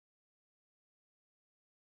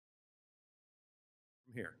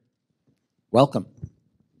Here. Welcome.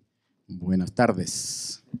 Buenas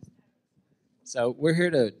tardes. So we're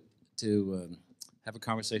here to have a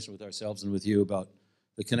conversation with ourselves and with you about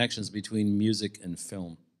the connections between music and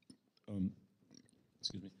film.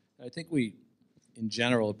 Excuse me. I think we, in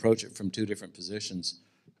general, approach it from two different positions.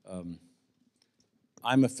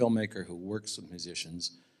 I'm a filmmaker who works with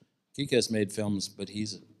musicians. Quique has made films, but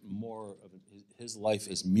he's more of his life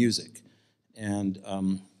is music, and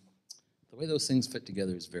the way those things fit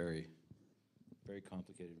together is very, very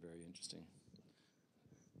complicated, very interesting.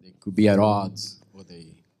 They could be at odds, or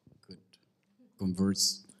they could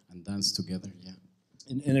converse and dance together. Yeah.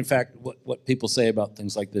 And in fact, what people say about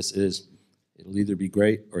things like this is, it'll either be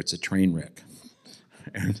great or it's a train wreck.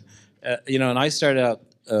 And and I started out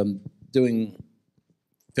doing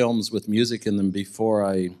films with music in them before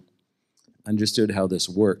I understood how this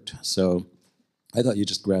worked. So I thought you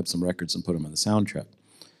just grab some records and put them on the soundtrack.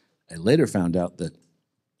 I later found out that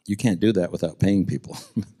you can't do that without paying people.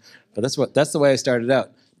 But that's the way I started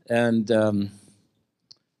out. And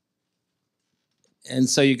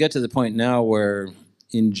so you get to the point now where,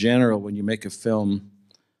 in general, when you make a film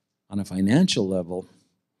on a financial level,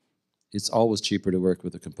 it's always cheaper to work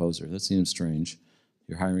with a composer. That seems strange.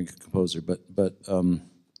 You're hiring a composer, but the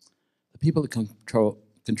people that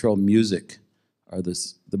control music are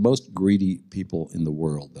the most greedy people in the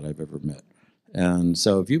world that I've ever met. And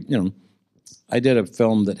so if I did a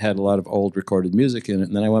film that had a lot of old recorded music in it,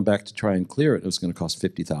 and then I went back to try and clear it. It was going to cost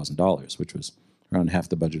 $50,000, which was around half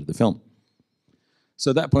the budget of the film.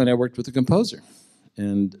 So at that point, I worked with a composer.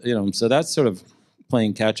 And, so that's sort of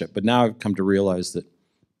playing catch up. But now I've come to realize that,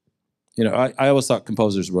 I always thought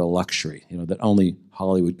composers were a luxury, that only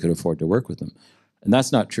Hollywood could afford to work with them. And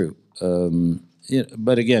that's not true.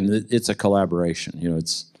 But again, it's a collaboration.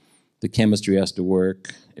 It's the chemistry has to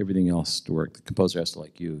work, everything else to work. The composer has to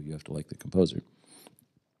like you. You have to like the composer.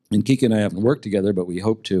 And Quique and I haven't worked together, but we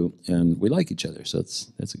hope to, and we like each other. So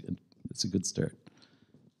it's a good start.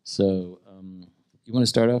 So you want to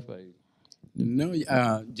start off by? No,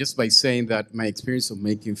 just by saying that my experience of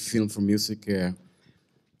making film for music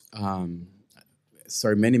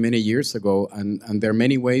started many, many years ago, and there are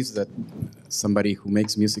many ways that somebody who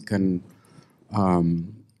makes music can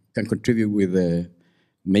contribute with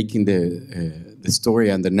making the story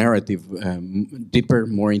and the narrative deeper,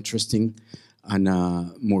 more interesting, and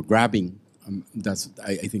more grabbing.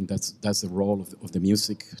 I think that's the role of the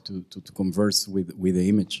music to converse with the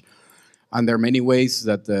image. And there are many ways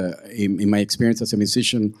that, in my experience as a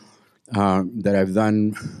musician, that I've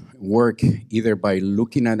done work either by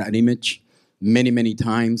looking at an image many, many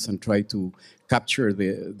times and try to capture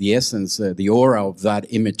the essence, the aura of that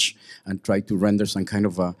image, and try to render some kind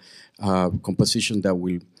of a composition that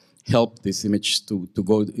will help this image to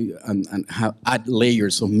go and add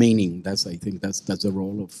layers of meaning. I think that's the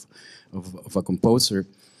role of a composer.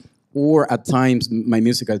 Or at times, my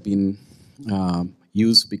music has been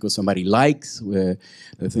used because somebody likes the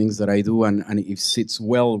things that I do, and it sits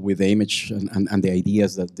well with the image and the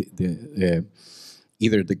ideas that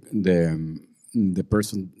either the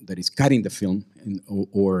person that is cutting the film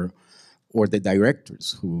or the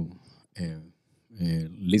directors who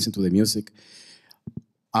listen to the music.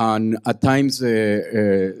 And at times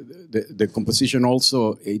the composition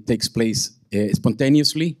also it takes place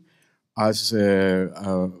spontaneously, as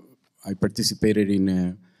I participated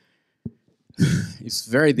in. It's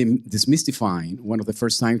very demystifying. One of the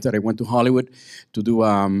first times that I went to Hollywood to do,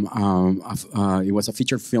 it was a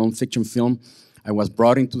fiction film. I was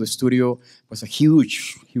brought into the studio. It was a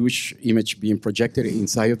huge, huge image being projected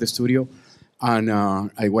inside of the studio. And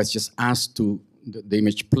I was just asked the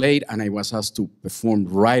image played, and I was asked to perform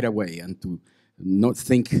right away and to not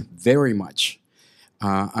think very much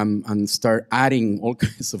and start adding all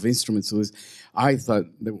kinds of instruments. So I thought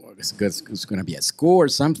it was going to be a score or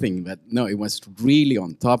something, but no, it was really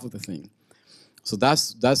on top of the thing. So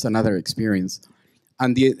that's another experience.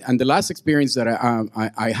 And the last experience that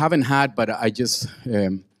I haven't had, but I just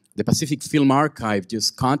the Pacific Film Archive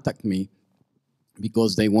just contacted me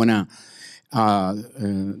because they wanna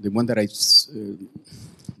that I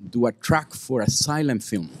do a track for a silent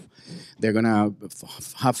film. They're gonna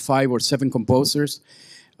have 5 or 7 composers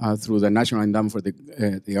through the National Endowment for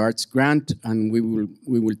the Arts grant, and we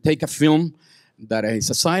will take a film that is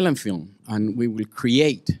a silent film, and we will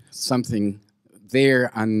create something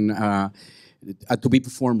there and to be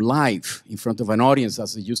performed live in front of an audience,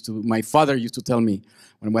 as it used to. My father used to tell me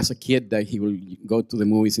when I was a kid that he will go to the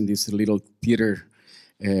movies in this little theater,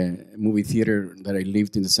 movie theater that I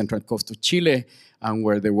lived in the central coast of Chile, and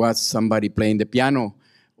where there was somebody playing the piano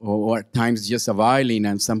or at times just a violin,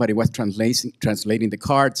 and somebody was translating the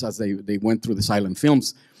cards as they went through the silent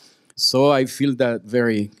films. So I feel that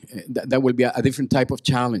that will be a different type of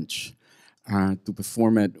challenge to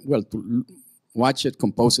perform it, well, to watch it,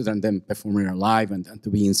 compose it, and then perform it live, and to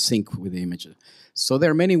be in sync with the images. So there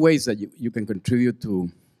are many ways that you can contribute to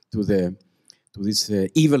this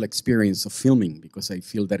evil experience of filming, because I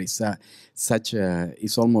feel that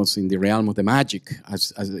it's almost in the realm of the magic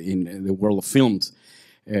as in the world of films.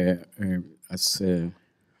 As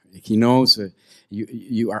he knows,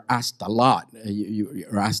 you are asked a lot. You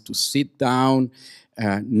are asked to sit down,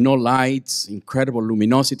 no lights, incredible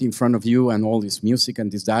luminosity in front of you, and all this music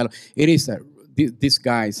and this dialogue. It is these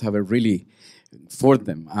guys have a really, for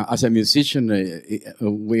them, as a musician,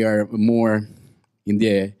 we are more in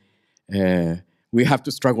the, we have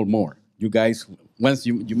to struggle more. You guys, once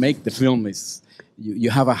you make the film, you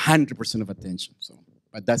have 100% of attention. So,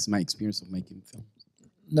 but that's my experience of making film.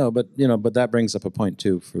 No, but but that brings up a point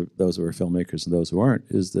too for those who are filmmakers and those who aren't,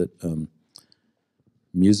 is that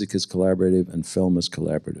music is collaborative and film is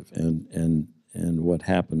collaborative, and what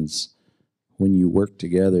happens when you work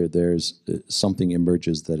together, there's something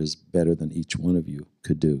emerges that is better than each one of you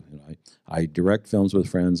could do. I direct films with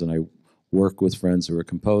friends, and I work with friends who are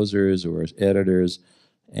composers or editors,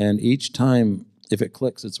 and each time, if it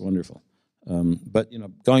clicks, it's wonderful. But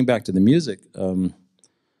going back to the music.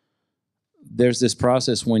 There's this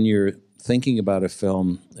process when you're thinking about a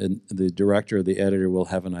film, and the director or the editor will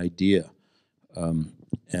have an idea.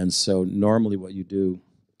 And so normally what you do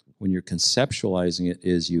when you're conceptualizing it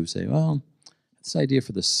is you say, well, this idea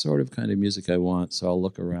for the sort of kind of music I want, so I'll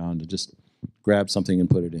look around and just grab something and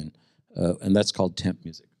put it in. And that's called temp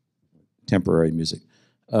music, temporary music.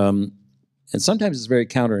 And sometimes it's very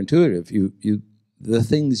counterintuitive. The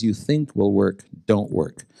things you think will work don't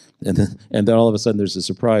work, and then all of a sudden there's a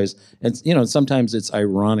surprise. And sometimes it's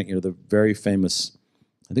ironic. The very famous,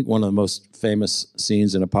 I think one of the most famous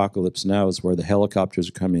scenes in Apocalypse Now is where the helicopters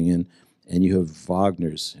are coming in, and you have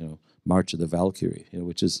Wagner's March of the Valkyrie,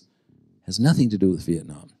 which has nothing to do with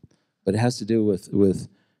Vietnam, but it has to do with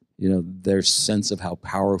their sense of how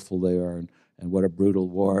powerful they are and what a brutal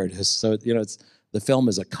war it is. So it's the film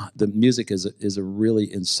is the music is a really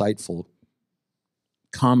insightful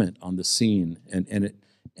comment on the scene, and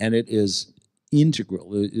it is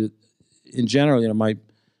integral. In general,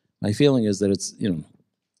 my feeling is that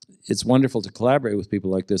it's wonderful to collaborate with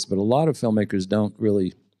people like this, but a lot of filmmakers don't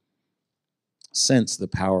really sense the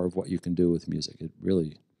power of what you can do with music. It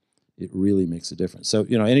really makes a difference. So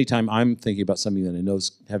anytime I'm thinking about something that I know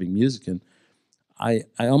is having music in, I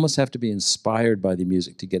almost have to be inspired by the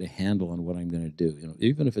music to get a handle on what I'm going to do.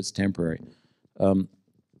 Even if it's temporary, and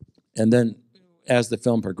then as the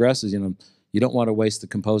film progresses, you don't want to waste the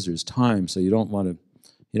composer's time, so you don't want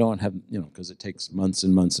to have, because it takes months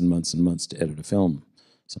and months and months and months to edit a film,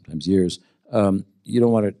 sometimes years. You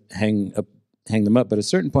don't want to hang them up, but at a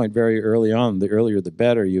certain point, very early on, the earlier the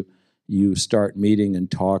better, you start meeting and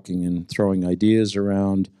talking and throwing ideas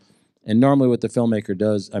around. And normally what the filmmaker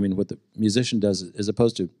does, what the musician does, as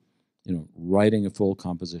opposed to, writing a full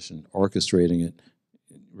composition, orchestrating it,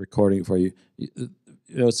 recording it for you,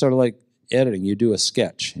 it's sort of like editing. You do a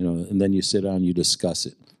sketch, and then you sit down, you discuss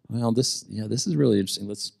it. Well, this is really interesting.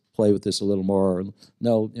 Let's play with this a little more. Or,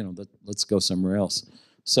 no, let's go somewhere else.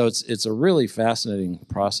 So it's a really fascinating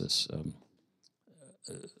process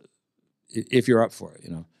if you're up for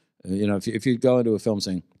it. If you go into a film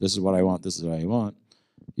saying this is what I want, this is what I want,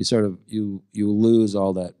 you sort of you lose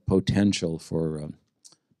all that potential for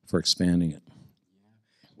expanding it.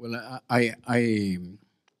 Well, I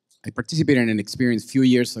participated in an experience a few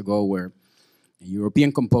years ago where a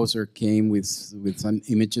European composer came with some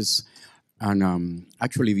images, and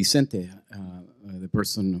actually Vicente, the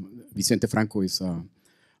person, Vicente Franco is a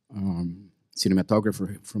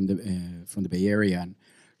cinematographer from the Bay Area, and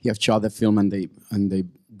he had shot the film, and they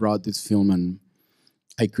brought this film, and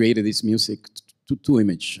I created this music to two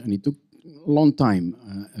images, and it took a long time,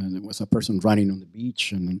 and it was a person running on the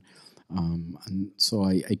beach, and so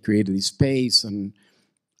I created this space, and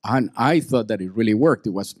I thought that it really worked. It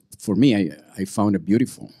was, for me, I found it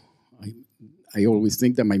beautiful. I always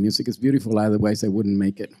think that my music is beautiful, otherwise I wouldn't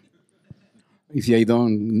make it. If I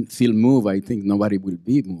don't feel moved, I think nobody will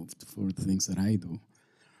be moved for the things that I do.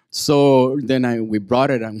 So then we brought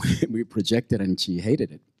it and we projected, and she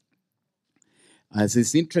hated it. As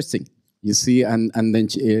it's interesting, you see, and then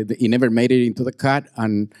he never made it into the cut,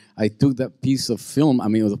 and I took that piece of film,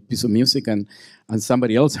 a piece of music, and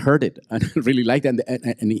somebody else heard it and really liked it,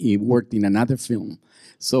 and he worked in another film.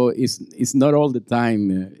 So it's not all the time,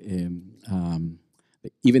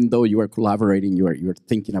 even though you are collaborating, you're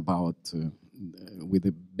thinking about with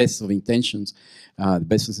the best of intentions. The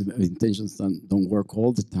best of intentions don't work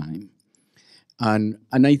all the time. And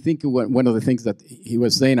I think one of the things that he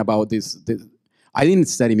was saying about this, I didn't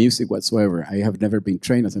study music whatsoever. I have never been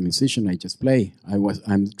trained as a musician. I just play.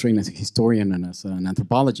 I'm trained as a historian and as an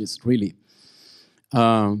anthropologist, really.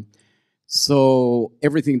 So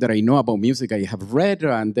everything that I know about music, I have read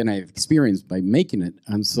and then I've experienced by making it.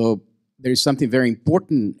 And so there is something very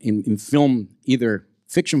important in film, either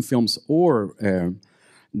fiction films or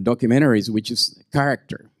documentaries, which is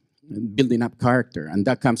character, building up character. And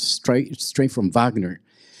that comes straight from Wagner.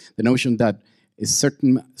 The notion that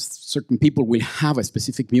certain people will have a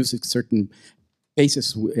specific music, certain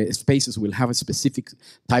spaces will have a specific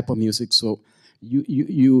type of music. So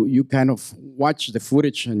you kind of watch the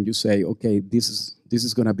footage and you say, okay, this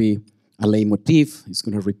is going to be a leitmotif. It's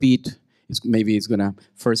going to repeat. Maybe it's going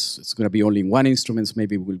to be only one instrument.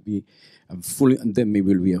 Maybe it will be full, and then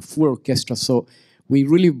maybe it will be a full orchestra. So we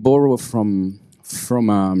really borrow from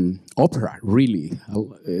opera. Really,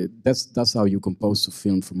 that's how you compose a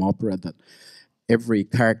film from opera. That every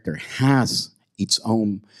character has its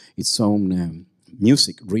own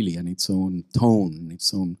music, really, and its own tone,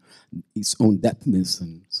 its own depthness,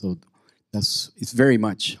 and so it's very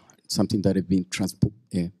much something that has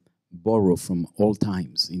been borrowed from all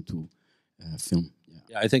times into film.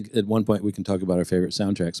 Yeah, I think at one point we can talk about our favorite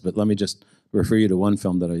soundtracks, but let me just refer you to one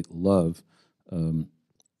film that I love.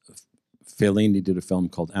 Fellini did a film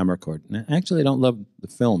called Amarcord. And actually, I don't love the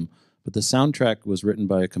film, but the soundtrack was written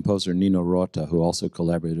by a composer, Nino Rota, who also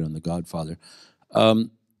collaborated on The Godfather.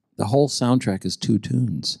 The whole soundtrack is 2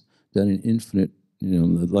 tunes done in infinite,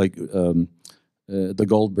 like the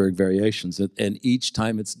Goldberg variations. And each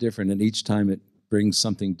time it's different, and each time it brings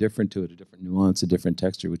something different to it, a different nuance, a different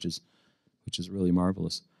texture, which is really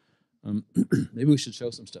marvelous. Maybe we should show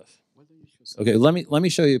some stuff. Okay, let me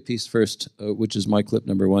show you a piece first, which is my clip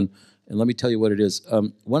number 1, and let me tell you what it is.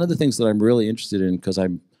 One of the things that I'm really interested in, because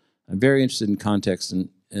I'm very interested in context, and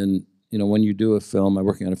when you do a film, I'm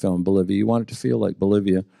working on a film in Bolivia, you want it to feel like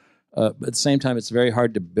Bolivia, but at the same time, it's very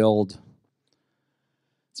hard to build.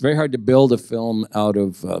 It's very hard to build a film out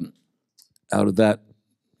of that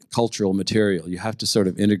cultural material. You have to sort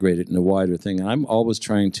of integrate it in a wider thing, and I'm always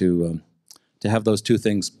trying to have those 2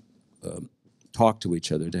 things talk to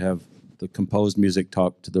each other, to have the composed music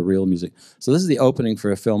talk to the real music. So this is the opening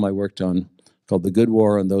for a film I worked on called The Good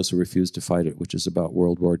War and Those Who Refused to Fight It, which is about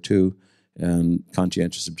World War II and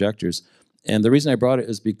conscientious objectors. And the reason I brought it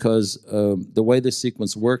is because the way this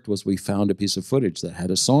sequence worked was we found a piece of footage that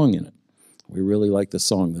had a song in it. We really liked the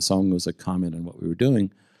song. The song was a comment on what we were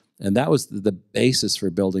doing. And that was the basis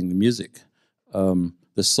for building the music.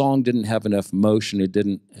 The song didn't have enough motion. It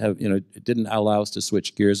didn't have, it didn't allow us to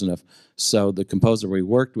switch gears enough. So the composer we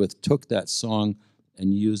worked with took that song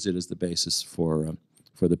and used it as the basis for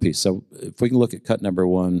the piece. So if we can look at cut number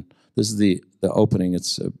 1, this is the opening.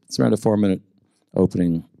 It's around a 4-minute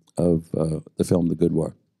opening of the film The Good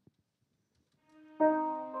War.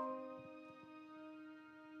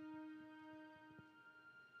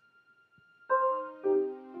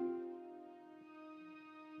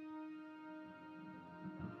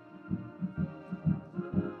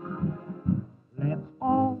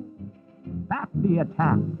 The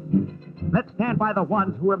attack. Let's stand by the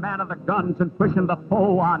ones who are man of the guns and pushing the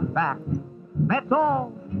foe on back. Let's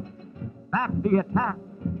all back the attack.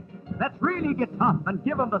 Let's really get tough and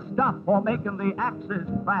give them the stuff for making the axes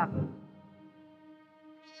crack.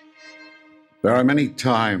 There are many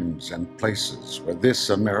times and places where this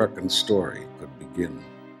American story could begin.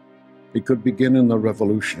 It could begin in the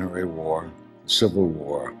Revolutionary War, the Civil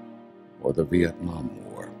War, or the Vietnam War.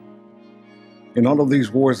 In all of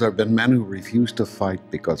these wars, there have been men who refused to fight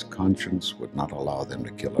because conscience would not allow them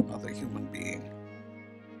to kill another human being.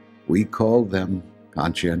 We call them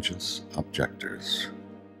conscientious objectors.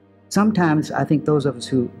 Sometimes I think those of us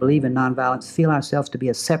who believe in nonviolence feel ourselves to be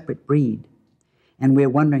a separate breed, and we're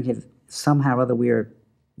wondering if somehow or other we're,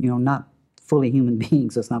 not fully human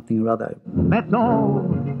beings or something or other. Let's all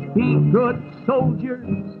be good soldiers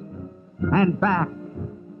and back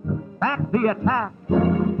the attack.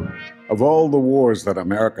 Of all the wars that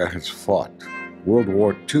America has fought, World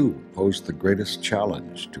War II posed the greatest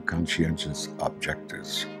challenge to conscientious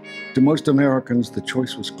objectors. To most Americans, the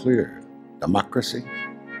choice was clear: democracy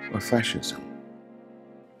or fascism.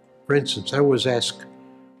 For instance, I was asked,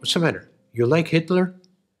 what's the matter? You like Hitler?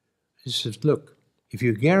 I said, look, if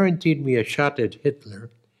you guaranteed me a shot at Hitler,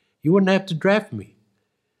 you wouldn't have to draft me.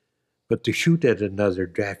 But to shoot at another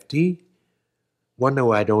draftee, one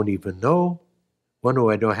who I don't even know, one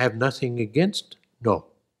who I don't have nothing against, no.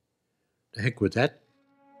 The heck with that.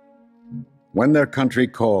 When their country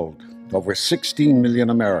called, Over 16 million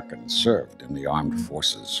Americans served in the armed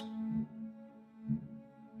forces.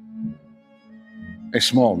 A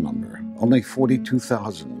small number, only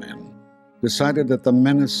 42,000 men, decided that the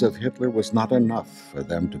menace of Hitler was not enough for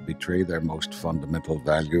them to betray their most fundamental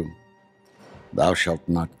value. Thou shalt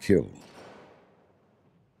not kill.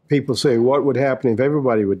 People say, what would happen if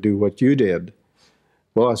everybody would do what you did?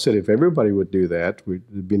 Well, I said, if everybody would do that,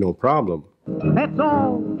 there'd be no problem. Let's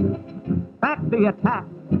all back the attack.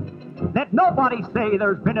 Let nobody say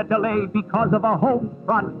there's been a delay because of a home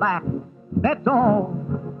front lack. Let's all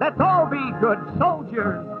be good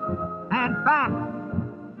soldiers and back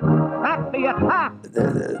the attack.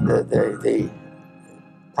 The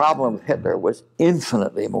problem of Hitler was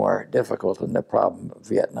infinitely more difficult than the problem of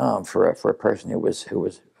Vietnam for a person who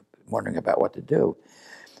was wondering about what to do.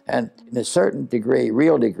 And in a certain degree,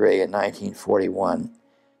 real degree, in 1941,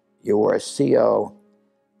 you were a CO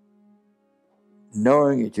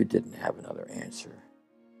knowing that you didn't have another answer.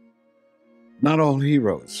 Not all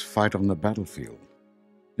heroes fight on the battlefield.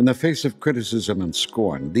 In the face of criticism and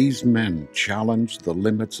scorn, these men challenged the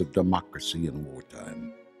limits of democracy in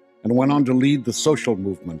wartime and went on to lead the social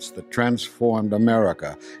movements that transformed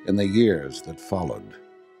America in the years that followed.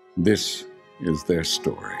 This is their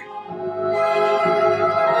story.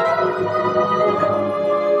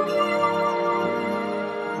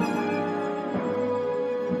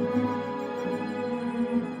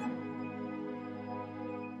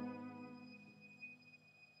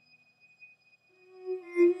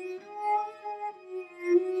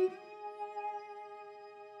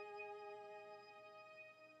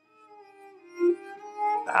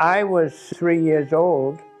 I was 3 years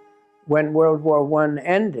old when World War I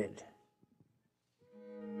ended.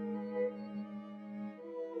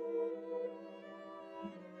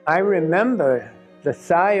 I remember the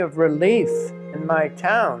sigh of relief in my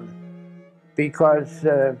town because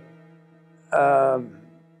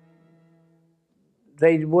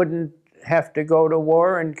they wouldn't have to go to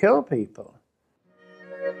war and kill people.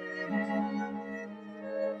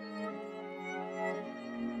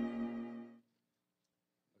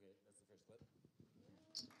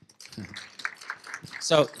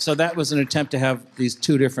 So that was an attempt to have these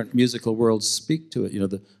two different musical worlds speak to it. You know,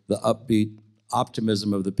 the upbeat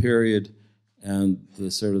optimism of the period and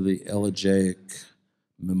the sort of the elegiac,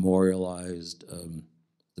 memorialized,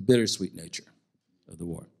 the bittersweet nature of the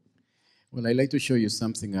war. Well, I'd like to show you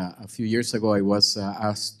something. A few years ago, I was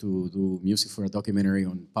asked to do music for a documentary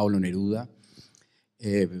on Pablo Neruda.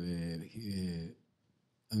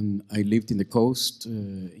 And I lived in the coast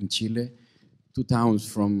in Chile, 2 towns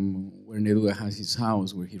from where Neruda has his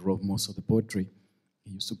house, where he wrote most of the poetry.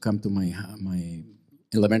 He used to come to my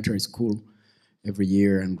elementary school every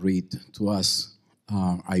year and read to us.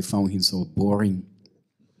 I found him so boring.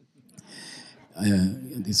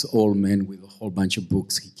 This old man with a whole bunch of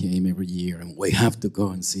books, he came every year, and we have to go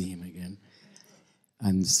and see him again.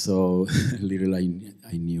 And so little I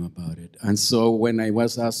knew about it. And so when I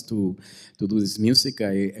was asked to do this music,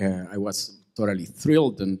 I was totally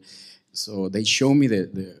thrilled. And so they showed me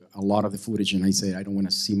a lot of the footage, and I said, I don't want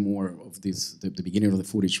to see more of this, the beginning of the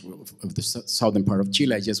footage of the southern part of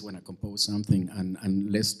Chile. I just want to compose something,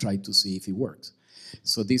 and let's try to see if it works.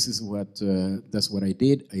 So this is that's what I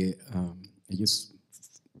did. I just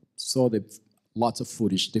saw lots of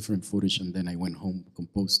footage, different footage, and then I went home,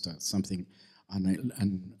 composed something,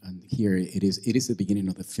 and here it is. It is the beginning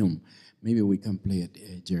of the film. Maybe we can play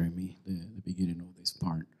it, Jeremy, the beginning of this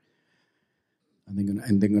part. And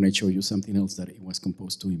then gonna show you something else that it was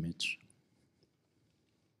composed to image.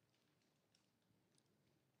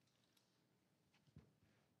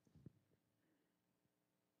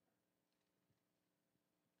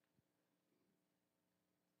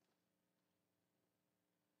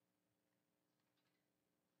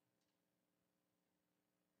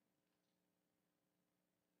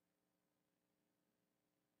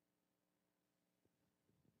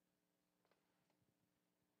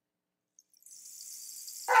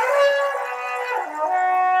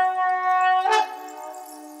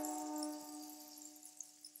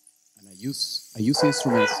 I use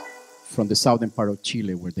instruments from the southern part of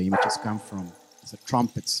Chile, where the images come from. It's the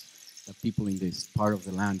trumpets that people in this part of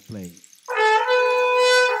the land play.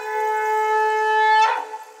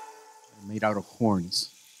 They're made out of horns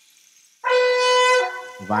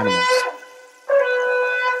of animals.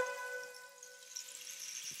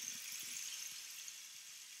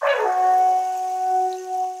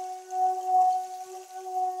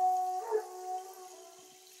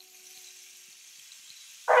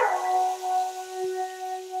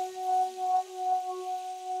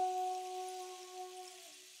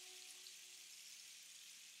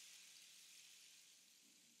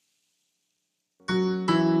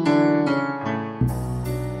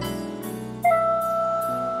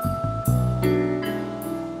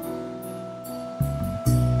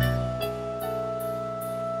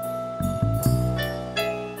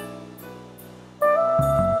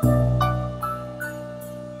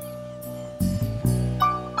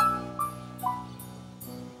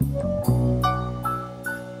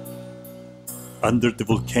 under the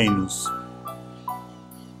volcanoes,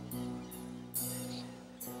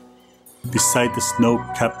 beside the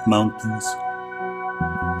snow-capped mountains,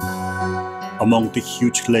 among the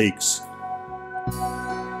huge lakes,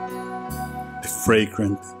 the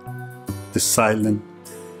fragrant, the silent,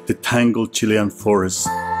 the tangled Chilean forests.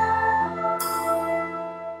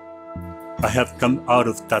 I have come out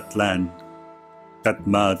of that land, that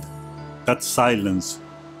mud, that silence,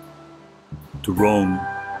 to roam,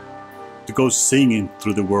 to go singing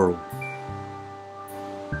through the world.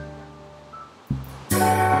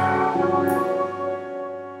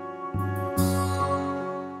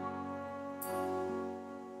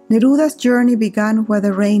 Neruda's journey began where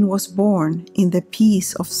the rain was born, in the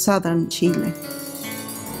peace of southern Chile.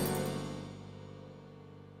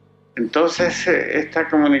 Entonces, esta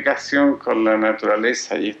comunicación con la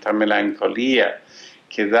naturaleza y esta melancolía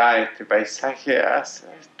que da este paisaje ha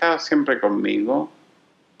estado siempre conmigo.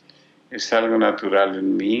 Es algo natural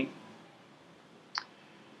en mí.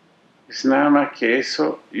 Es nada más que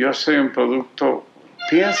eso. Yo soy un producto,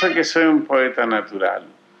 pienso que soy un poeta natural.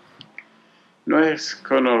 No es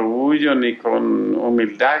con orgullo ni con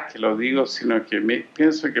humildad que lo digo, sino que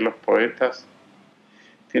pienso que los poetas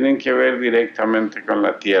tienen que ver directamente con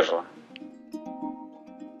la tierra.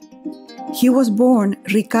 He was born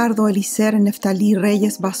Ricardo Elicer Neftalí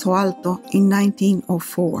Reyes Basoalto in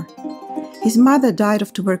 1904. His mother died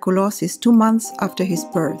of tuberculosis 2 months after his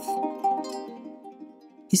birth.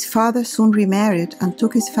 His father soon remarried and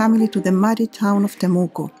took his family to the muddy town of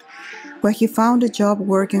Temuco, where he found a job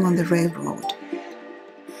working on the railroad.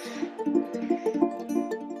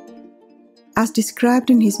 As described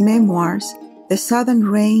in his memoirs, the southern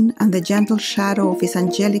rain and the gentle shadow of his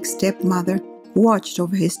angelic stepmother watched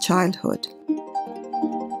over his childhood.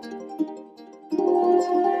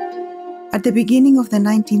 At the beginning of the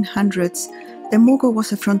 1900s, Temuco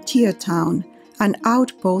was a frontier town, an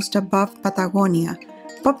outpost above Patagonia,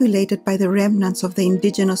 populated by the remnants of the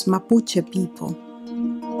indigenous Mapuche people.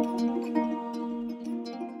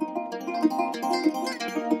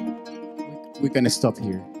 We can stop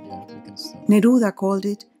here. Yeah, we can stop. Neruda called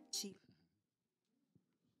it Chile.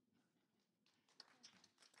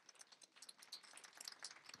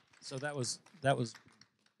 So that was.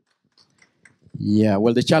 Yeah,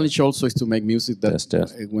 well, the challenge also is to make music that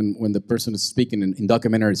Yes. when the person is speaking in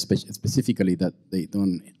documentaries specifically, that they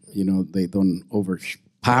don't, they don't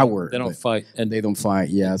overpower. They don't fight, and they don't fight.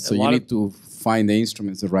 Yeah, so you need to find the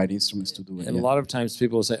instruments, the right instruments to do it. And a lot of times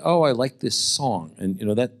people will say, "Oh, I like this song," and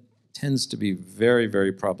that tends to be very,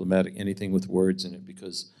 very problematic. Anything with words in it,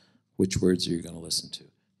 because which words are you going to listen to?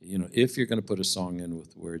 If you're going to put a song in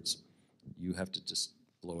with words, you have to just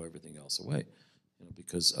blow everything else away.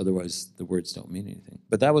 Because otherwise the words don't mean anything.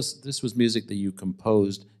 But this was music that you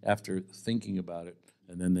composed after thinking about it,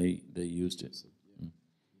 and then they used it.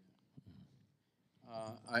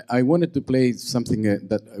 I wanted to play something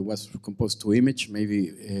that was composed to image.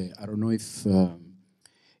 Maybe I don't know if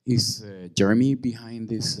is Jeremy behind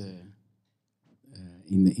this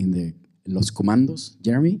in the Los Comandos,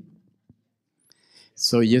 Jeremy.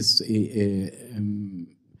 So yes.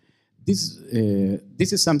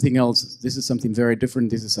 This is something else. This is something very different.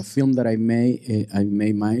 This is a film that I made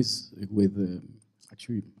with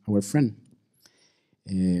actually our friend.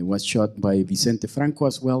 Was shot by Vicente Franco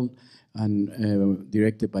as well, and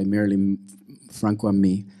directed by Marilyn Franco and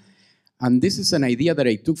me. And this is an idea that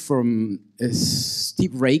I took from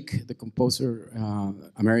Steve Reich, the composer,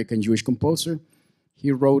 American Jewish composer.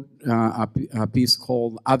 He wrote a piece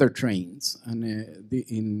called Other Trains, and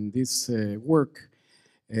in this work,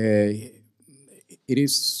 it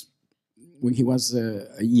is when he was a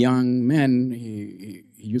young man, he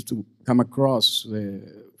used to come across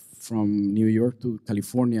from New York to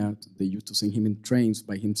California. They used to send him in trains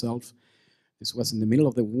by himself. This was in the middle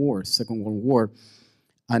of the war, Second World War.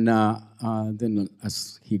 And then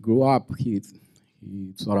as he grew up, he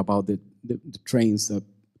thought about the trains that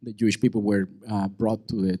the Jewish people were brought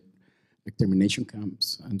to the extermination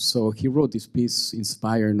camps. And so he wrote this piece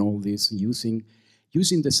inspiring all this, using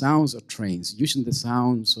the sounds of trains, using the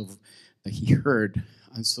sounds that he heard.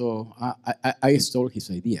 And so I stole his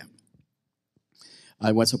idea.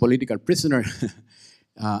 I was a political prisoner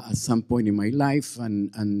at some point in my life,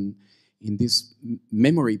 and in this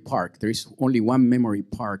memory park, there is only one memory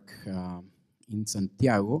park in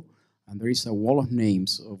Santiago, and there is a wall of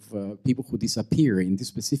names of people who disappear in this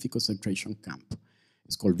specific concentration camp.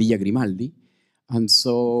 It's called Villa Grimaldi. And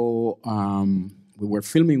so we were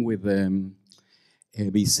filming with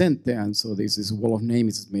Vicente, and so this wall of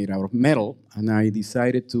names is made out of metal, and I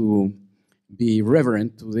decided to be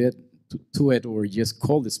reverent to it, or just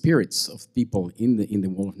call the spirits of people in the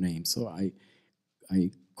wall of names. So I I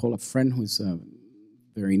call a friend who's a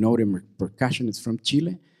very noted percussionist from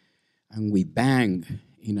Chile, and we bang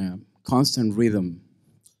in a constant rhythm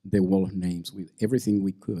the wall of names with everything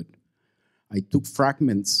we could. I took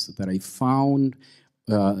fragments that I found.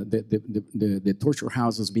 The torture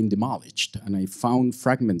house has been demolished, and I found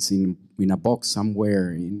fragments in a box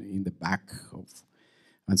somewhere in the back of.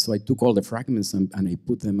 And so I took all the fragments and I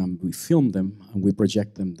put them, and we filmed them, and we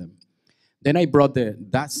projected them. Then I brought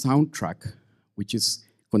that soundtrack, which is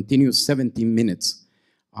continuous 17 minutes.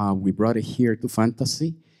 We brought it here to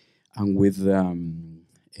Fantasy, and with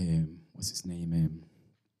what's his name,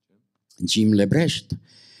 Jim Lebrecht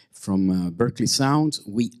from Berkeley Sounds,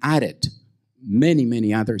 we added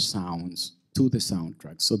many other sounds to the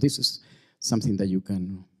soundtrack. So this is something that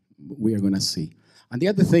we are going to see. And the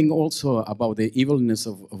other thing also about the evilness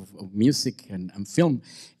of music and film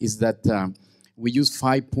is that we use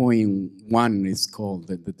 5.1, it's called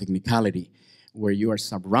the technicality, where you are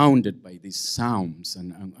surrounded by these sounds,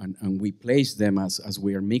 and we place them as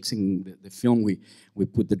we are mixing the film. We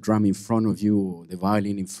put the drum in front of you, or the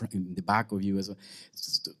violin in the back of you,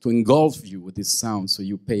 to engulf you with this sound, so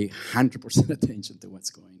you pay 100% attention to what's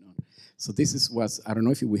going on. So this was, I don't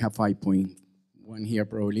know if we have 5.1 here,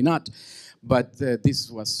 probably not, but this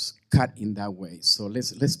was cut in that way. So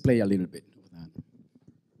let's play a little bit of that.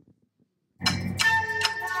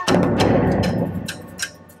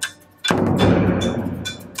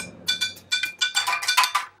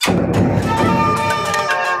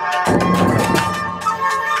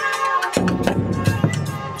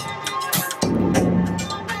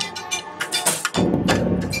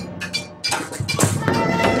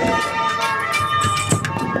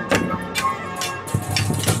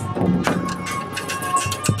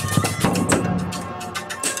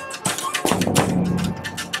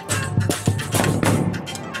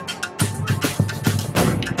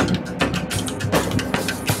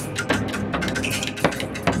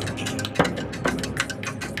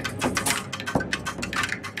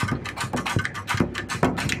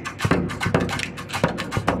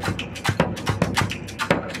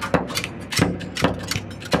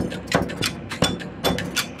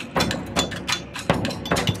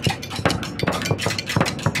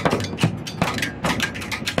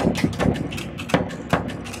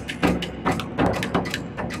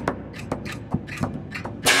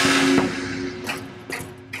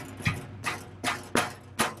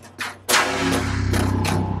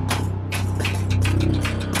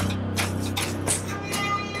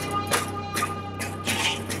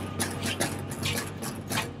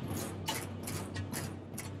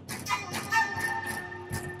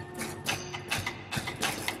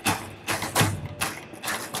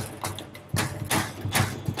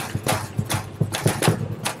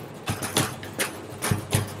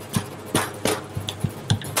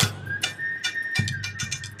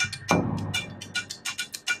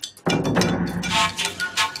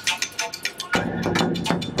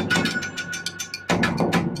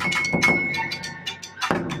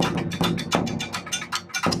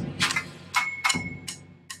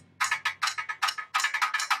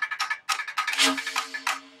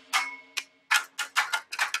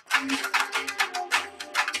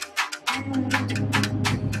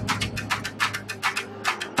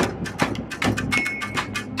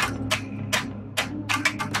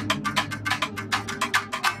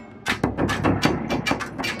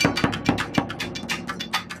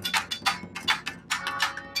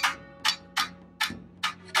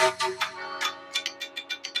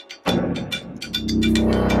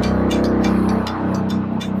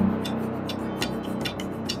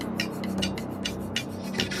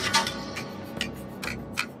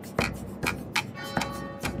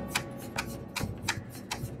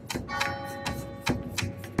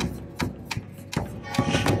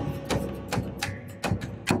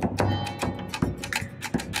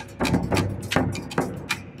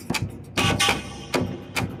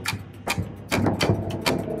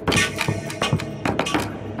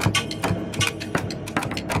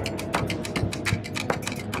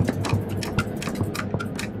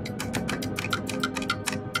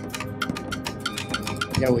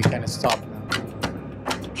 Yeah, we kind of stop now.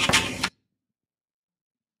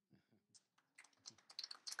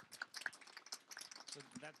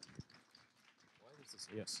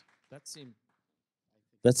 Yes,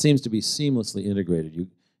 that seems to be seamlessly integrated.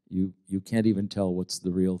 You can't even tell what's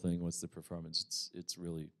the real thing, what's the performance. It's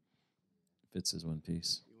really fits as one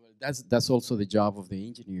piece. That's also the job of the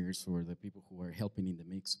engineers or the people who are helping in the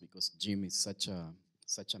mix, because Jim is such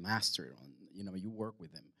a master. You work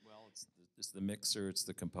with him. Well, it's the mixer, it's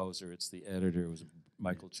the composer, it's the editor. It was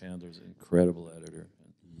Michael Chandler's an incredible editor.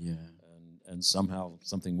 Yeah. and somehow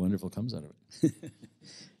something wonderful comes out of it.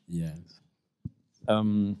 Yes.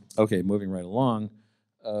 Okay, moving right along.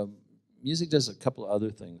 Music does a couple of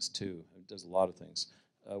other things too. It does a lot of things.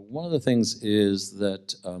 One of the things is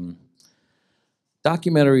that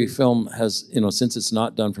documentary film has, since it's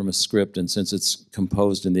not done from a script and since it's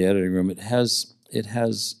composed in the editing room, it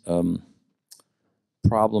has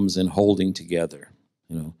problems in holding together.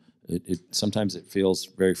 Sometimes it feels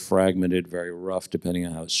very fragmented, very rough, depending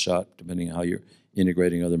on how it's shot, depending on how you're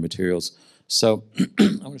integrating other materials. So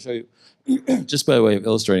I want to show you, just by way of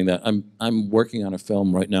illustrating that, I'm working on a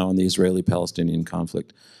film right now on the Israeli-Palestinian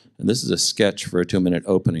conflict, and this is a sketch for a 2-minute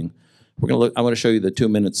opening. I want to show you the 2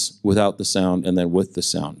 minutes without the sound and then with the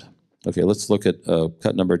sound. Okay, let's look at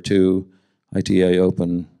cut number 2, ITA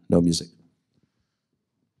open, no music.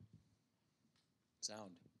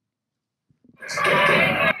 Sound.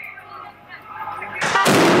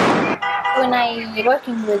 When I'm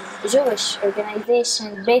working with Jewish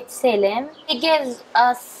organization Beit Salem, it gives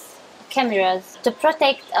us cameras to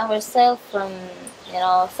protect ourselves from,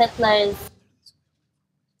 settlers.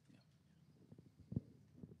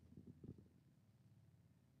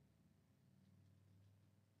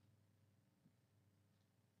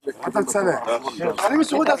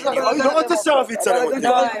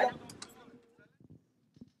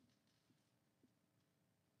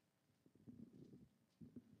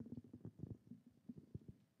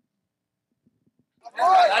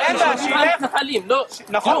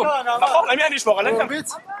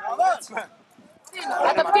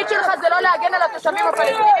 התפקיד שלך זה לא להגן על התושבים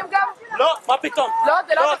הפלסטינים גם? לא, מה פתאום? לא,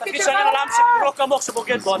 זה לא התפקיד שלך? לעם שלא כמוך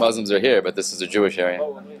שבוגד בו. Muslims are here, but this is a Jewish area.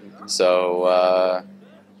 So,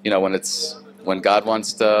 when God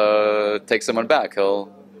wants to take someone back, he'll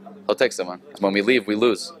take someone. When we leave, we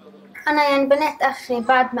lose. أنا بنات أخي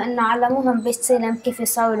بعد ما إنه علموهم بيت سلم كيف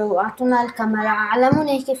يصوروا وأعطونا الكاميرا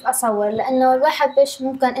علموني كيف أصور لأنه الواحد مش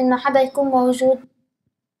ممكن إنه حدا يكون موجود.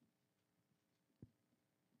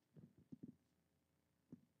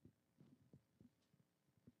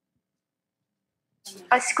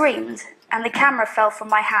 I screamed and the camera fell from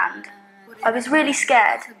my hand. I was really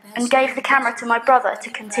scared and gave the camera to my brother to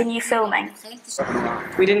continue filming.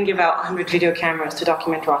 We didn't give out 100 video cameras to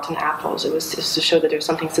document rotten apples. It was just to show that there was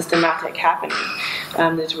something systematic happening,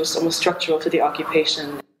 that it was almost structural to the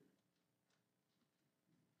occupation.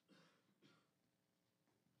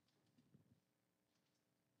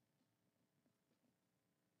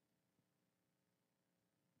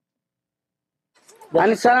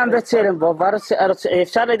 אני צלם בצלם בו,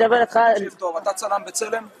 אפשר לדבר איתך? טוב, אתה צלם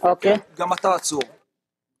בצלם? אוקיי. גם אתה עצור.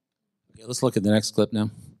 Okay, let's look at the next clip now,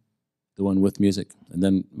 the one with music, and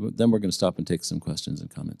then we're going to stop and take some questions and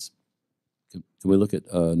comments. Can we look at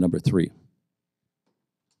number 3?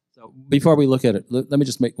 So before we look at it, let me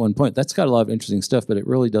just make one point. That's got a lot of interesting stuff, but it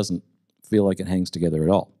really doesn't feel like it hangs together at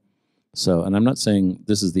all. So, and I'm not saying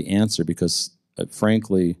this is the answer because,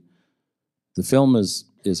 frankly, the film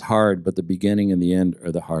is hard, but the beginning and the end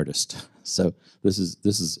are the hardest. So this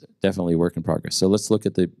is definitely a work in progress. So let's look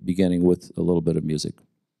at the beginning with a little bit of music.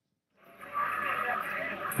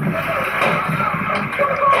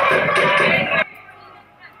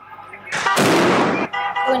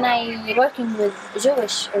 When I'm working with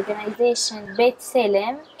Jewish organization Beit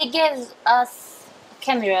Salem, it gives us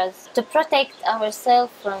cameras to protect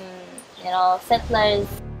ourselves from, settlers.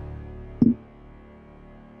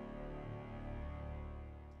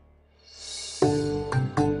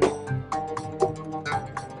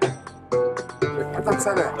 אתה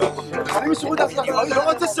מצלם. אני משירות עצמך, אני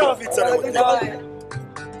לא רוצה שהרב יצלם אותי.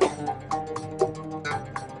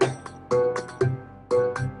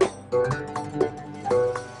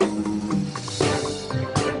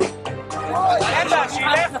 אין לה,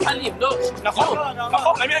 שילך. נכון,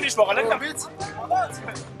 למי אני אשמור? עליך תרביץ?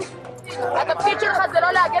 התפקיד שלך זה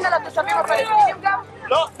לא להגן על התושבים הפלסטינים גם?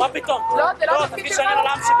 לא, מה פתאום? לא, זה לא התפקיד שלך? שאני על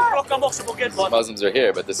העם שלא כמוך שבוגד בו. Muslims are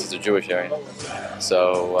here, but this is a Jewish area.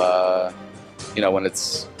 So,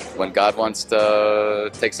 when God wants to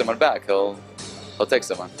take someone back, he'll take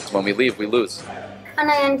someone. When we leave, we lose.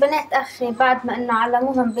 أنا بنات أخي بعد ما إنه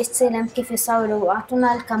علموهم بيت سلم كيف يصوروا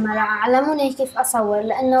وأعطونا الكاميرا علموني كيف أصور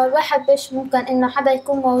لأنه الواحد مش ممكن إنه حدا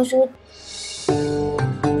يكون موجود.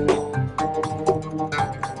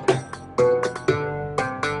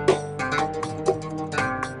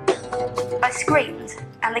 I screamed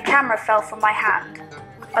and the camera fell from my hand.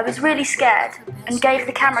 I was really scared and gave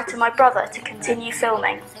the camera to my brother to continue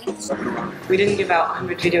filming. We didn't give out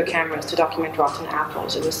 100 video cameras to document rotten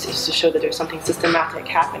apples. It was just to show that there was something systematic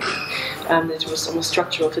happening, that it was almost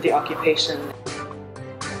structural to the occupation.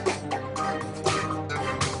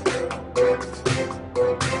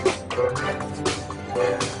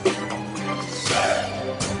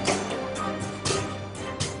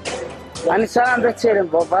 אני צלם בצלם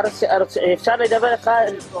בו, אפשר לדבר איתך?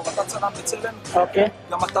 אתה צלם בצלם? אוקיי.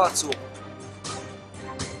 גם אתה עצור.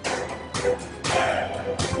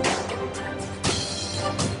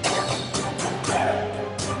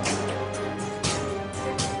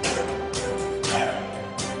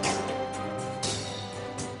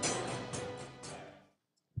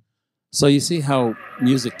 So you see how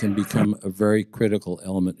music can become a very critical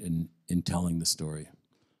element in telling the story.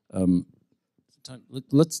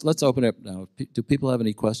 Let's open it up now. Do people have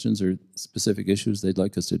any questions or specific issues they'd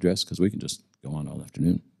like us to address? Because we can just go on all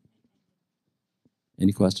afternoon.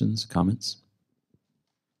 Any questions, comments?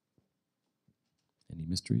 Any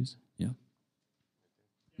mysteries? Yeah.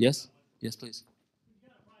 Yes? Yes, please.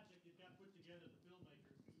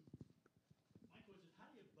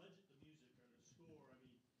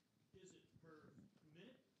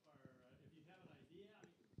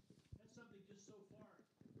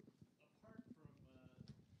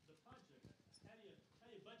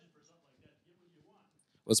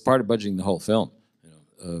 Well, it's part of budgeting the whole film,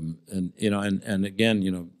 and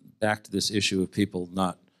again, back to this issue of people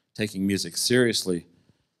not taking music seriously.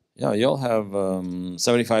 Yeah, you'll have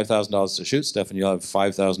 $75,000 to shoot stuff, and you'll have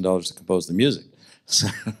 $5,000 to compose the music. So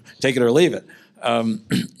take it or leave it.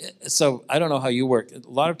 So I don't know how you work. A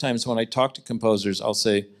lot of times when I talk to composers, I'll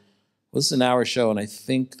say, "Well, this is an hour show, and I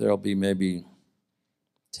think there'll be maybe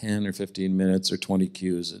 10 or 15 minutes or 20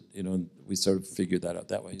 cues." We sort of figured that out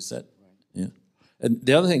that way. You said, yeah. And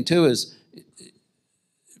the other thing too is,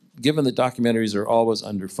 given that documentaries are always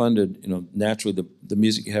underfunded, naturally the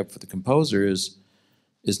music you have for the composer is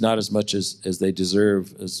not as much as they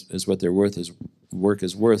deserve, as what their work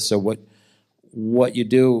is worth. So what you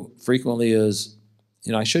do frequently is,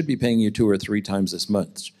 I should be paying you 2 or 3 times this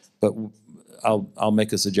much, but I'll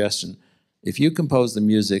make a suggestion. If you compose the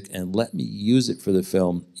music and let me use it for the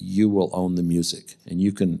film, you will own the music, and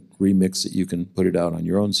you can remix it, you can put it out on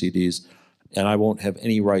your own CDs, and I won't have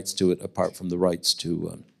any rights to it apart from the rights to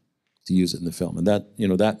use it in the film. And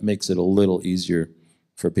that makes it a little easier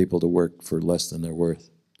for people to work for less than they're worth.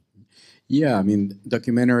 Yeah, I mean,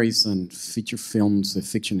 documentaries and feature films,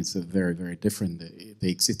 fiction is very, very different. They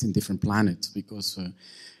exist in different planets because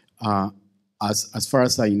as far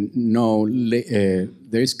as I know,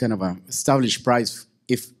 there is kind of an established price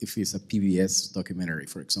if it's a PBS documentary,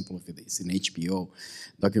 for example. If it's an HBO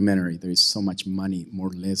documentary, there is so much money, more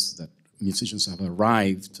or less, that musicians have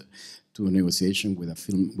arrived to a negotiation with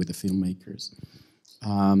the filmmakers,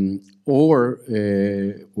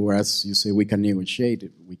 or as you say, we can negotiate.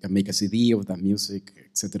 We can make a CD of that music,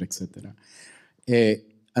 etc., etc.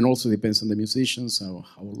 And also depends on the musicians,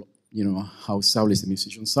 how established the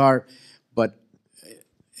musicians are. But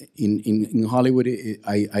in Hollywood,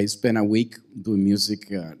 I spent a week doing music.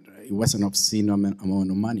 It was an obscene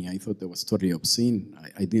amount of money. I thought that was totally obscene.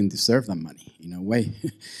 I didn't deserve that money, in a way.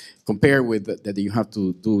 Compared with that you have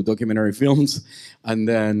to do documentary films, and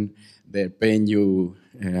then they're paying you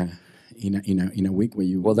in a week where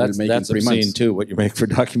you that's make in 3 obscene months. too. What you make for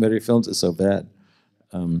documentary films is so bad.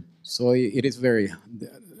 So it is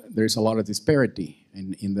there's a lot of disparity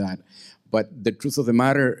in that. But the truth of the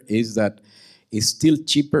matter is that it's still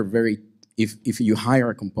cheaper if you hire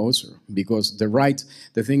a composer, because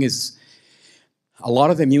the thing is, a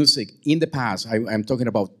lot of the music in the past, I'm talking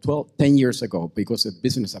about 10 years ago, because the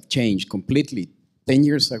business have changed completely. 10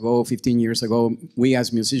 years ago, 15 years ago, we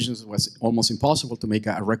as musicians, it was almost impossible to make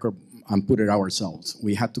a record and put it ourselves.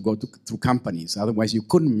 We had to go through companies. Otherwise, you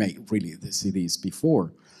couldn't make really the CDs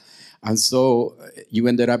before. And so you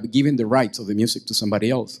ended up giving the rights of the music to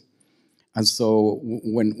somebody else. And so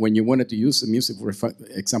when you wanted to use the music, for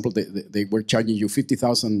example, they were charging you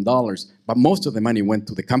 $50,000, but most of the money went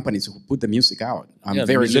to the companies who put the music out. And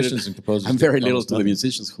very little to the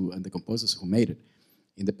musicians and the composers who made it.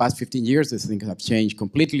 In the past 15 years, these things have changed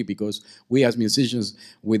completely, because we as musicians,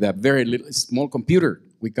 with a very small computer,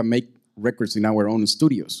 we can make records in our own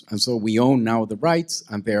studios. And so we own now the rights,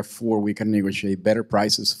 and therefore we can negotiate better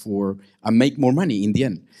prices and make more money in the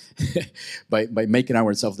end by making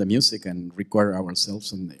ourselves the music and record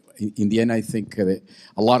ourselves. And in the end, I think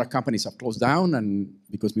a lot of companies have closed down, and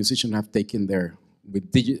because musicians have taken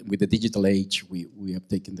with the digital age, we have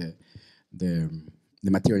taken the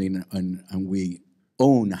material and we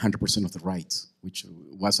own 100% of the rights, which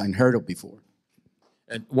was unheard of before.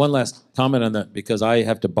 And one last comment on that, because I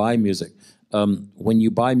have to buy music. When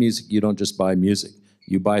you buy music, you don't just buy music.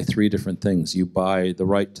 You buy 3 different things. You buy the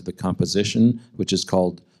right to the composition, which is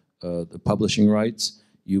called the publishing rights.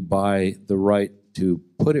 You buy the right to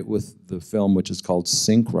put it with the film, which is called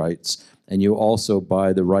sync rights. And you also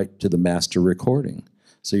buy the right to the master recording.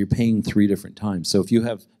 So you're paying 3 different times. So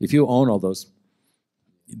if you own all those,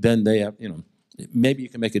 then they have, maybe you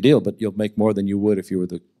can make a deal, but you'll make more than you would if you were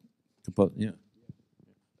the composer. Yeah.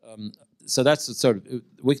 So that's sort of,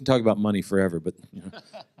 we can talk about money forever, but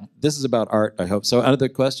this is about art, I hope. So other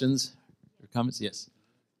questions or comments? Yes.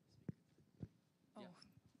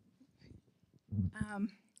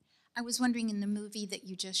 I was wondering, in the movie that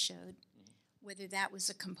you just showed, whether that was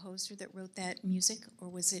a composer that wrote that music, or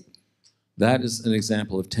was it? That is an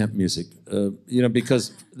example of temp music.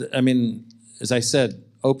 Because, I mean, as I said,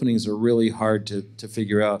 openings are really hard to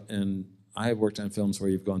figure out, and I have worked on films where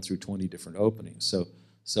you've gone through 20 different openings.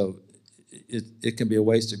 So it can be a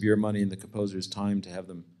waste of your money and the composer's time to have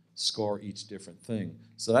them score each different thing.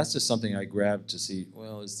 So that's just something I grabbed to see,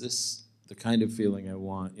 well, is this the kind of feeling I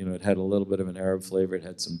want? It had a little bit of an Arab flavor, it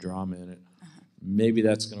had some drama in it. Maybe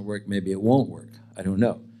that's going to work, maybe it won't work. I don't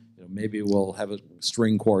know. Maybe we'll have a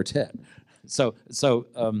string quartet. So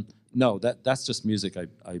no, that's just music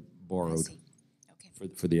I borrowed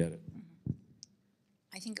for the edit.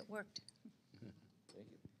 I think it worked.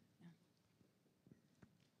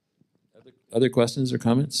 Other questions or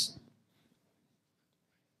comments?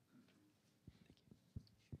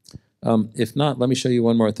 If not, let me show you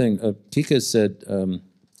one more thing. Kika said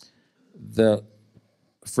that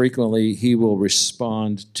frequently he will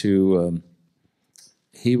respond to,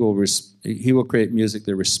 he will create music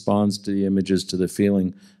that responds to the images, to the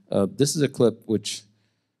feeling. This is a clip which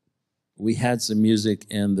we had some music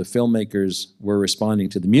and the filmmakers were responding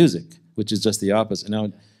to the music, which is just the opposite.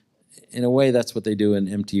 Now, in a way, that's what they do in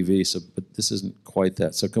MTV, but this isn't quite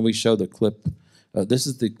that. So can we show the clip? This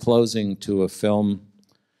is the closing to a film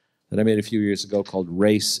that I made a few years ago called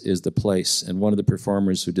Race is the Place. And one of the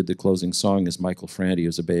performers who did the closing song is Michael Franti,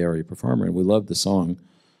 who's a Bay Area performer. And we loved the song.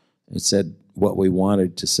 It said what we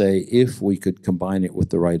wanted to say if we could combine it with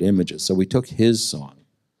the right images. So we took his song,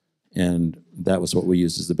 and that was what we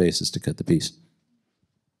used as the basis to cut the piece.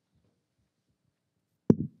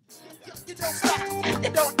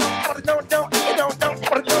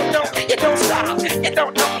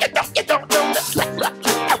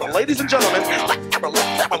 Ladies and gentlemen,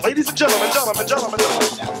 ladies and gentlemen.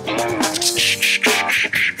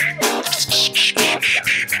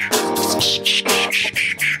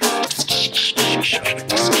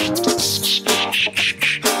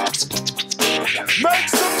 Make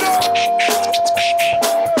some noise!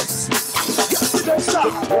 Don't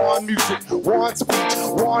stop. One music, one speech,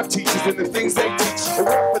 one teachers and the things they teach.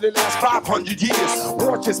 Around for the last 500 years.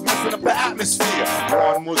 War just messing up the atmosphere.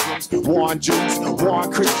 One Muslims, one Jews,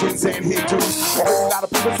 one Christians and Hindus. A whole lot of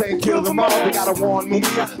people saying kill them all. They got a one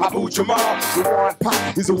Mumia, Abu Jamal. The one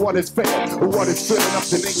pop is a what is fair. A what is filling up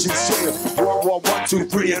the nation's jail. World War I, II,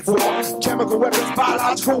 III, and IV. Chemical weapons,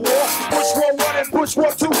 biological war. Bush War I and Bush War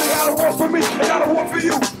II. They got a war for me, they got a war for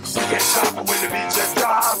you. We can't stop it when the beat just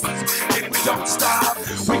drops. And we don't stop.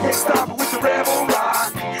 We can't stop it with the rebel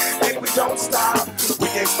rock. And we don't stop. We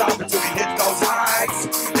can't stop until we hit those heights.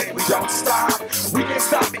 And we don't stop. We can't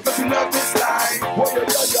stop because we love this life. Whoa, yo,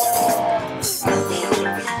 yo, yo.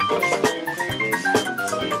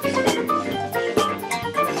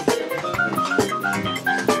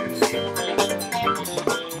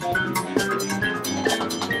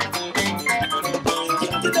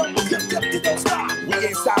 We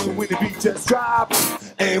ain't stopping when the beat just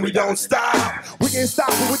drops, and we don't stop. We can't stop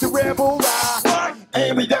it with the rebel rock,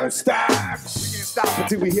 and we don't stop. We can't stop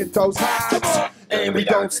until we hit those heights, and we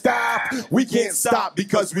don't stop. We can't stop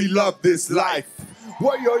because we love this life.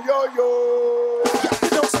 Whoa, yo, yo, yo.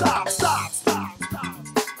 Don't stop, stop, stop,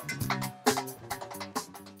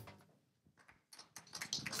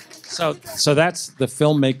 stop. So that's the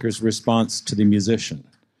filmmaker's response to the musician.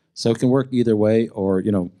 So it can work either way, or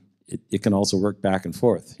it can also work back and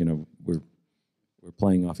forth. We're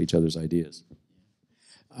playing off each other's ideas.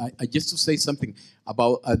 I just to say something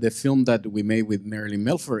about the film that we made with Marilyn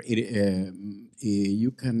Melford.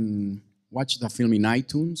 You can watch the film in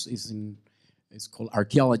iTunes. It's called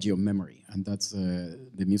Archeology of Memory, and that's the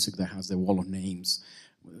music that has the wall of names.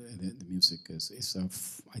 The music is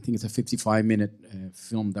I think it's a 55-minute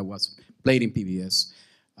film that was played in PBS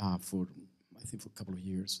for a couple of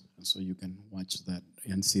years, and so you can watch that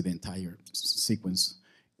and see the entire sequence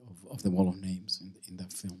of the wall of names in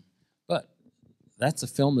that film. But that's a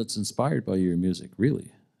film that's inspired by your music,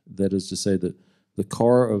 really. That is to say that the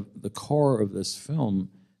core of this film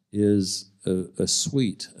is a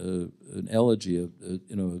suite, an elegy, a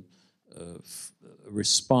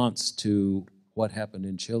response to what happened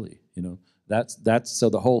in Chile. That's so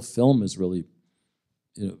the whole film is really,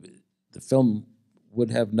 the film would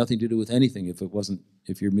have nothing to do with anything if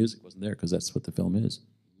your music wasn't there, because that's what the film is.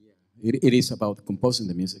 It is about composing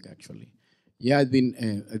the music, actually. Yeah, I've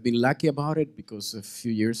been lucky about it because a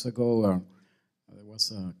few years ago there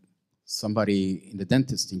was somebody in the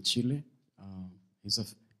dentist in Chile. He's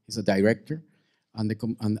a director, and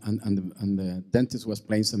the dentist was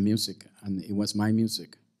playing some music, and it was my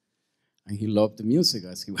music, and he loved the music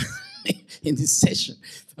as he was in this session,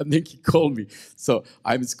 and then he called me. So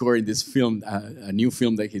I'm scoring this film, a new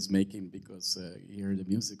film that he's making because he heard the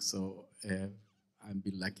music. So I've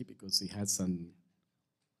been lucky because he has some.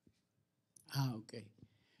 Ah, okay.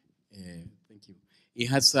 Thank you. It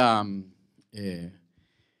has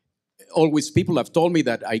always people have told me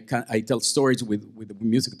that I tell stories with the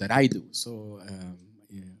music that I do. So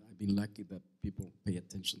yeah, I've been lucky that people pay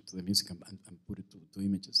attention to the music and put it to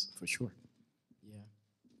images for sure. Yeah.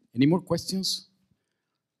 Any more questions?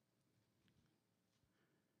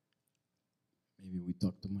 Maybe we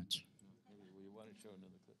talk too much. Maybe we want to show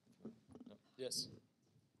another clip. No. Yes.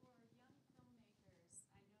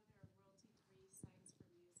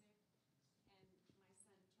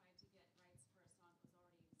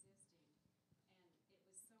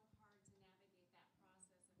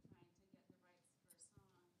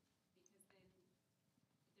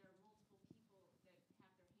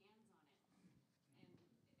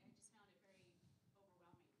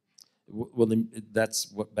 Well,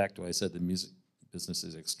 that's what back to what I said. The music business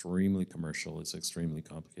is extremely commercial. It's extremely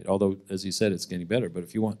complicated. Although, as you said, it's getting better. But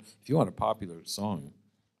if you want a popular song,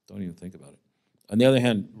 don't even think about it. On the other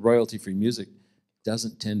hand, royalty-free music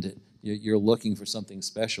doesn't tend to. You're looking for something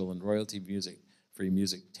special, and royalty-free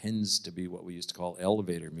music tends to be what we used to call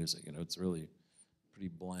elevator music. You know, it's really pretty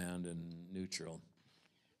bland and neutral.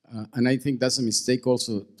 And I think that's a mistake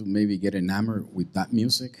also to maybe get enamored with that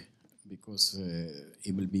music, because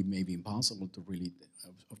it will be maybe impossible to really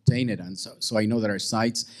obtain it. And so I know there are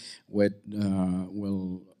sites where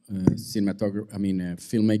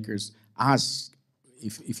filmmakers ask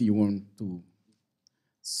if you want to,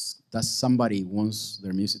 that somebody wants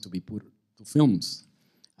their music to be put to films.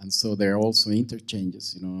 And so there are also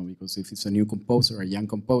interchanges, you know, because if it's a new composer, a young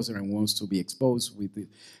composer, and wants to be exposed with it,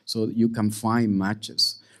 so you can find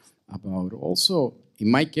matches about also. In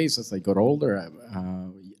my case, as I got older,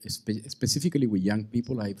 specifically with young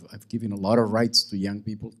people, I've given a lot of rights to young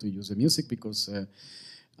people to use the music because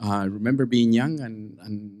I remember being young and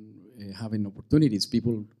having opportunities.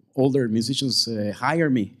 Older musicians hire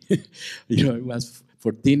me. You know, I was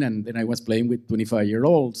 14 and then I was playing with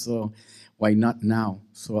 25-year-olds, so why not now?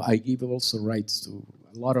 So I give also rights to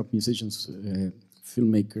a lot of musicians,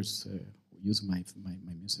 filmmakers use my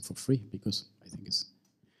music for free because I think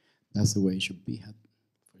that's the way it should be.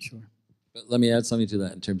 Sure. But let me add something to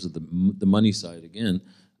that in terms of the money side again.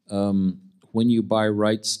 When you buy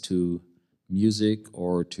rights to music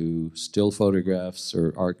or to still photographs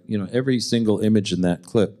or art, you know, every single image in that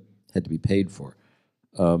clip had to be paid for.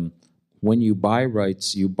 When you buy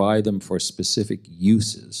rights, you buy them for specific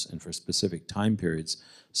uses and for specific time periods.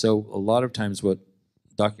 So a lot of times what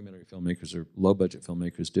documentary filmmakers or low-budget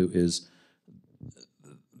filmmakers do is,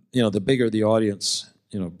 you know, the bigger the audience,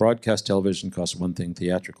 you know, broadcast television costs one thing,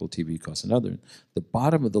 theatrical TV costs another. The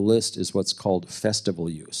bottom of the list is what's called festival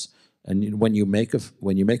use. And when you make a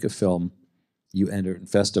film, you enter in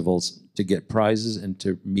festivals to get prizes and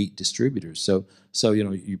to meet distributors. So you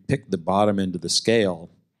know, you pick the bottom end of the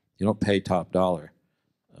scale. You don't pay top dollar.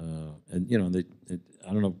 And you know,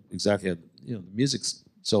 I don't know exactly how, you know, the music's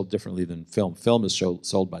sold differently than film. Film is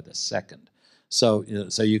sold by the second. So you know,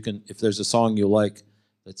 so you can, if there's a song you like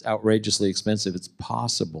that's outrageously expensive, it's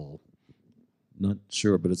possible, not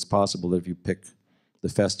sure, but it's possible that if you pick the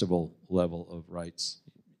festival level of rights,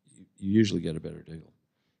 you usually get a better deal.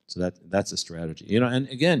 So that's a strategy. You know, and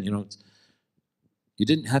again, you know, you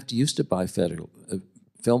didn't have to used to buy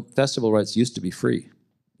film festival rights used to be free.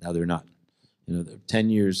 Now they're not. You know, 10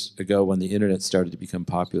 years ago when the internet started to become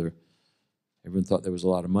popular, everyone thought there was a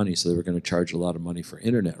lot of money, so they were going to charge a lot of money for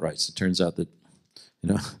internet rights. It turns out that, you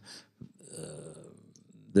know,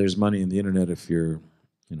 there's money in the internet if you're,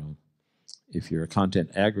 you know, if you're a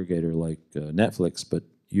content aggregator like Netflix, but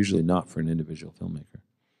usually not for an individual filmmaker.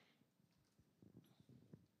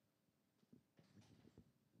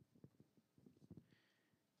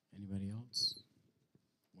 Anybody else?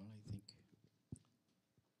 Well, I think.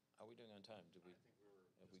 How are we doing on time?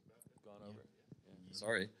 Have we gone over? Yeah.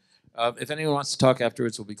 Sorry. If anyone wants to talk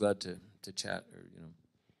afterwards, we'll be glad to chat or, you know,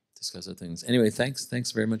 discuss other things. Anyway,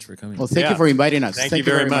 thanks very much for coming. Well, thank you for inviting us. Thank you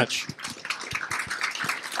very much.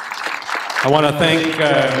 I want to thank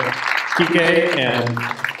Quique and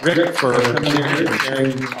Rick for coming here and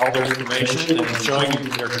sharing all their information and showing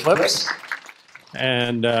their clips.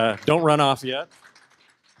 And don't run off yet.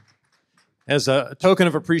 As a token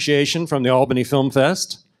of appreciation from the Albany Film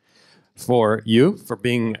Fest, for you for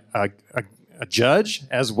being a judge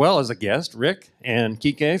as well as a guest, Rick and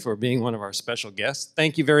Quique for being one of our special guests.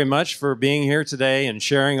 Thank you very much for being here today and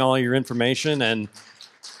sharing all your information and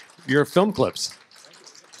your film clips.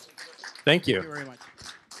 Thank you. Thank you very much.